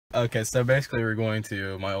Okay, so basically we're going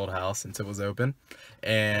to my old house since it was open,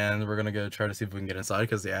 and we're gonna go try to see if we can get inside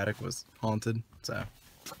because the attic was haunted. So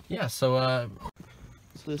yeah, so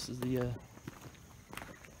this is the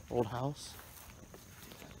old house.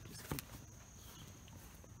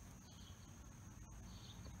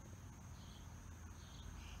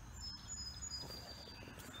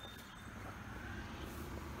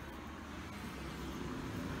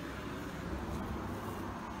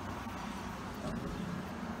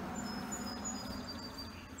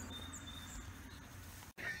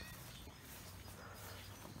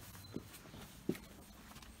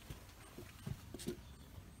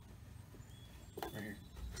 Right here.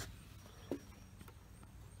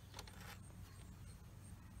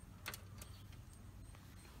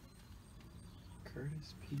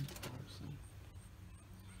 Curtis P. Thompson.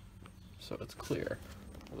 So it's clear.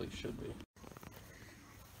 At least should be.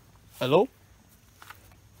 Hello?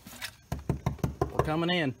 We're coming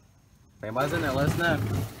in. If anybody's in there, let us know.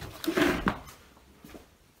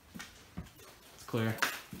 It's clear.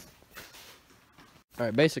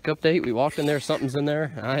 Alright, basic update. We walked in there, something's in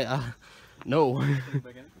there. No. You go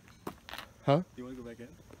back in? Huh? You want to go back in?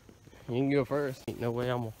 You can go first. Ain't no way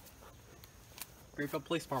I'm gonna... Greenfield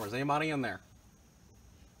Police Department, is anybody in there?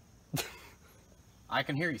 I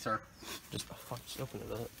can hear you, sir. Just open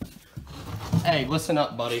it up. Hey, listen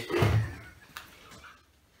up, buddy. Do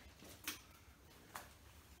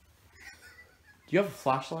you have a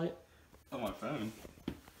flashlight? On my phone.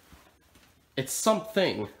 It's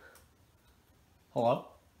something. Hello?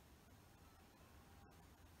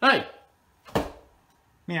 Hey!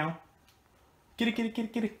 Meow. Kitty, kitty, kitty,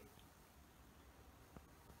 kitty.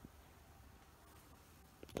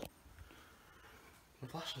 My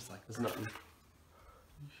flashlight's like, there's nothing.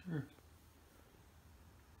 Sure.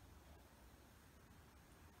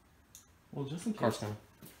 Well, just in case. Car's coming.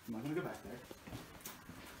 I'm not gonna go back there.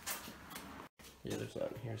 Yeah, there's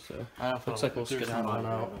nothing here, so. Looks like we'll skid out on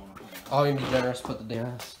out. I'll even be generous, put the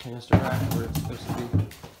gas canister back where it's supposed to be.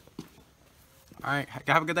 Alright,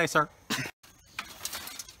 have a good day, sir.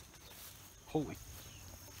 Holy.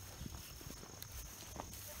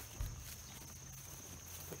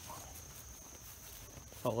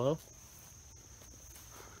 Hello?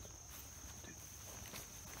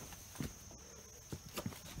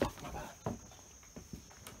 Fuck, my bad.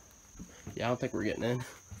 Yeah, I don't think we're getting in.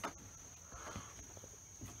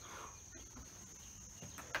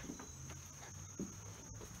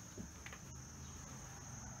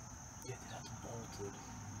 Yeah, that's bolted.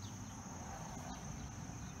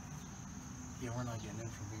 Yeah, we're not getting in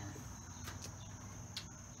from here.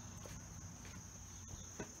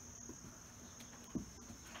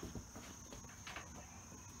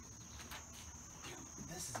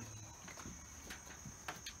 This is even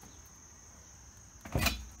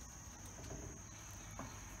locked.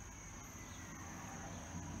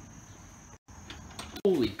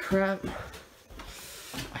 Holy crap.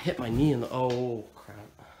 I hit my knee in the... Oh, crap.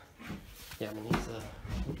 Yeah, my knee's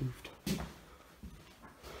moved.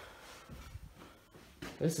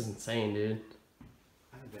 This is insane, dude.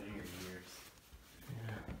 I haven't been here in years.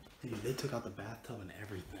 Yeah. Dude, they took out the bathtub and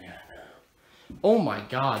everything. Yeah, I know. Oh my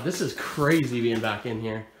god, this is crazy being back in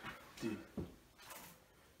here. Dude.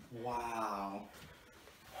 Wow.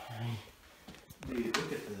 Hey. Dude,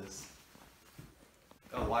 look at this.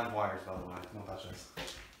 Oh, live wires, by the way. Don't touch this.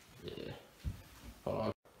 Yeah. Hold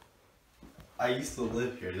on. I used to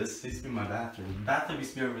live here. This used to be my bathroom. The bathroom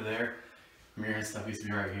used to be over there. Mirror and stuff used to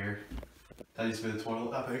be right here. That used to be the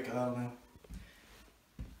toilet, I think. I don't know.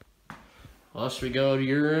 Well, should we go to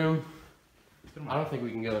your room? I don't think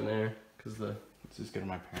we can go in there, because the... Let's just go to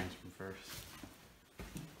my parents' room first.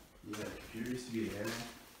 Yeah, the computer used to be there.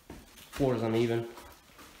 Floor's uneven.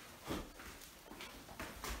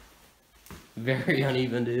 Very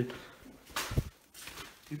uneven, dude.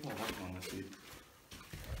 People are working on this, dude.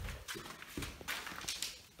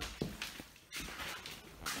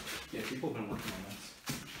 Yeah, people have been working on this.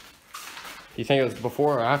 You think it was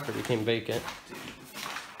before or after it became vacant?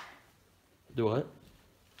 Do what?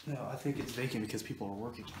 No, I think it's vacant because people are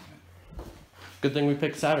working on it. Good thing we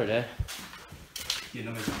picked Saturday. Yeah,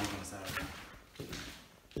 nobody's gonna work on a Saturday.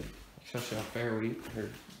 Especially on fair week. Or...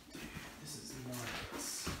 Dude, this is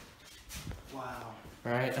nuts. Wow.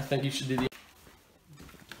 Alright, I think you should do the...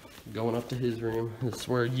 Going up to his room. This is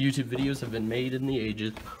where YouTube videos have been made in the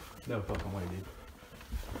ages. No fucking way, dude.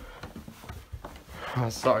 Oh,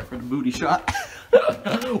 sorry for the booty shot.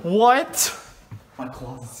 What? My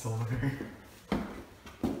closet's still there.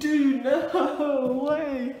 Dude, no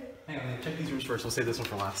way. Hang on, check these rooms first. We'll save this one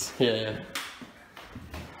for last. Yeah.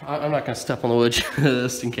 I'm not gonna step on the wood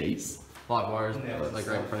just in case. Live wires, Yeah, like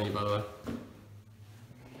right in front of you, by the way.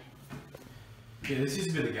 Yeah, this used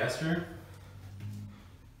to be the guest room.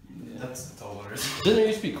 Yeah. That's all there is. Didn't there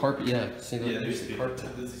used to be carpet? Yeah. See, yeah, there used to be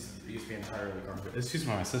carpet. This used to be entirely carpet. This used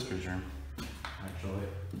to be my sister's room, actually.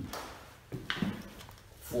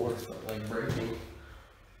 Floors like breaking.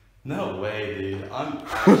 No way, dude. I'm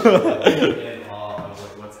actually in awe of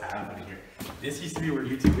like what's happening here. This used to be where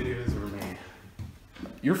YouTube videos were made.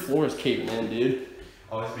 Your floor is caving in, dude.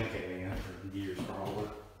 Oh, it's been caving in for years, probably.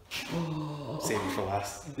 Save it for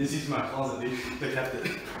last. This is my closet, dude. They kept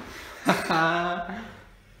it.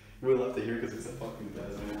 We left it here because it's a fucking mess. I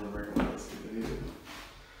didn't want to recommend this video.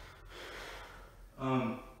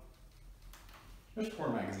 There's 4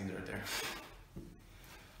 magazines right there.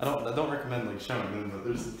 I don't recommend like showing them, but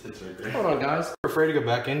there's some tits right there. Hold on, guys. We were afraid to go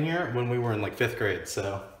back in here when we were in like 5th grade,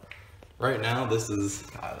 so right now this is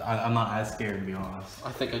I'm not as scared, to be honest.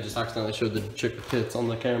 I think I just accidentally showed the chick with tits on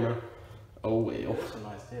the camera. Oh well. Some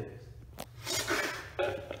nice titties.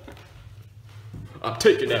 I'm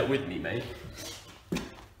taking that with me, man.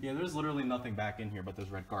 Yeah, there's literally nothing back in here but this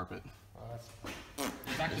red carpet.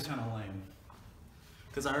 It's actually kind of lame.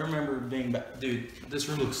 Because I remember being back, dude, this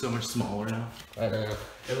room looks so much smaller now. I know.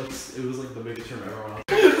 It was like the biggest room ever.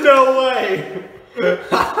 No way!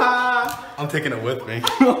 I'm taking it with me.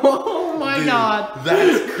 Oh my Dude, god!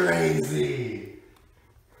 That's crazy!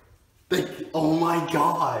 Oh my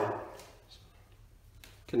god!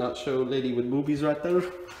 Cannot show lady with boobies right there.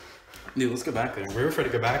 Dude, let's go back there. We were afraid to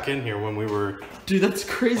go back in here when we were... Dude, that's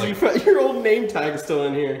crazy. Like, your old name tag's still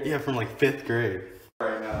in here. Yeah, from like 5th grade.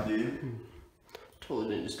 Right now, dude.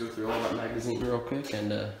 Totally didn't just go through all that magazine real quick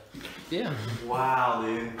and yeah. Wow,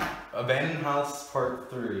 dude. Abandoned House Part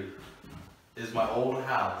 3 is my old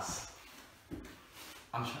house.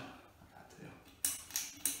 I'm trying...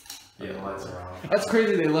 Yeah, the lights are on. That's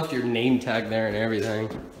crazy they left your name tag there and everything.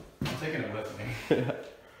 I'm taking it with me.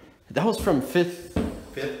 That was from 5th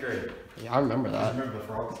grade. Yeah, I remember that. Remember the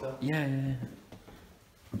frog stuff? Yeah.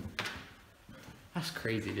 That's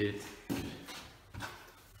crazy, dude.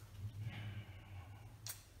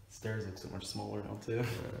 Stairs look so much smaller now too.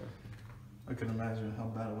 I couldn't imagine how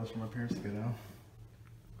bad it was for my parents to go down.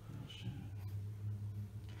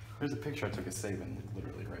 There's a picture I took of Saban, like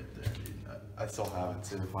literally right there, dude. I still have it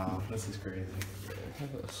too. Wow, this is crazy.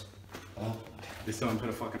 Oh, they still haven't put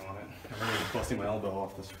a fucking on it. I'm really busting my elbow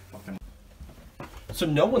off this fucking. So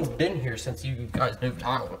no one's been here since you guys moved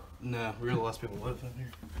out? No, we were the last people who lived in here.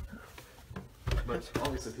 But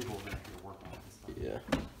obviously people have been here to work on it and stuff. Yeah.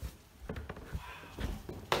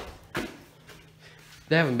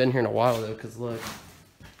 They haven't been here in a while though, cause look,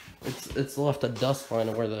 it's left a dust line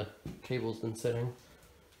of where the cable's been sitting.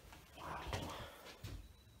 Wow.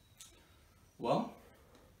 Well,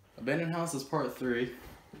 Abandoned House is Part 3,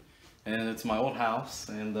 and it's my old house,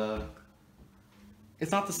 and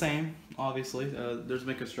it's not the same, obviously. There's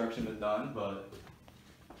been construction been done, but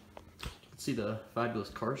Let's see the fabulous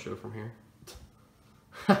car show from here.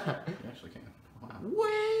 you actually can. Wow.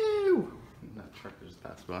 Woo! That truck just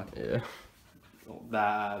passed by. Yeah.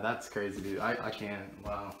 That's crazy, dude. I can't.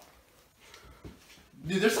 Wow.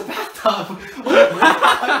 Dude, there's a bathtub.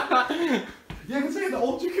 Yeah, I can say the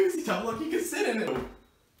old jacuzzi tub. Look, you can sit in it.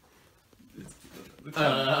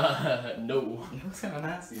 No. It looks kind of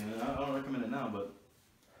nasty. I don't recommend it now, but.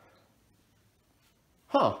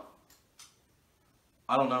 Huh.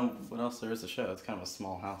 I don't know what else there is to show. It's kind of a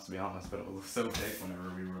small house, to be honest, but it was so big whenever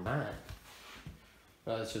we were. Alright.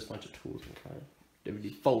 It's just a bunch of tools and kind of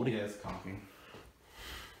DVD folding. Yeah, it's coffee.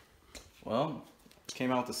 Well,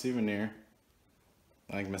 came out the souvenir.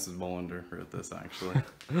 I think Mrs. Bolander wrote this, actually.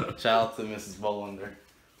 Shout out to Mrs. Bolander.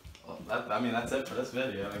 Well, that's it for this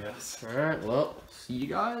video, I guess. Alright, well, see you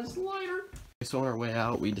guys later. So on our way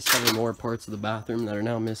out, we discovered more parts of the bathroom that are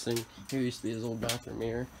now missing. Here used to be his old bathroom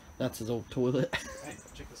mirror. That's his old toilet. Hey,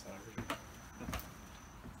 check this out.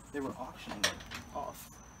 They were auctioning it off.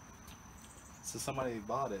 So somebody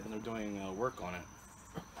bought it and they're doing work on it.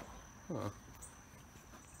 Huh.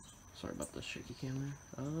 Sorry about the shaky cam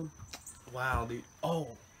there. Wow, dude.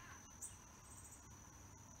 Oh.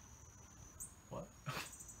 What?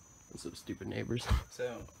 Those stupid neighbors.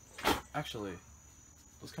 So, actually,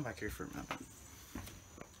 let's come back here for a minute.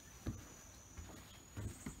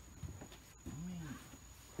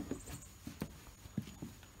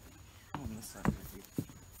 On this side,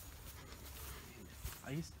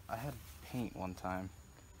 I had paint one time.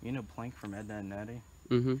 You know Plank from Edna and Nettie?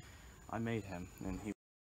 Mm-hmm. I made him, and he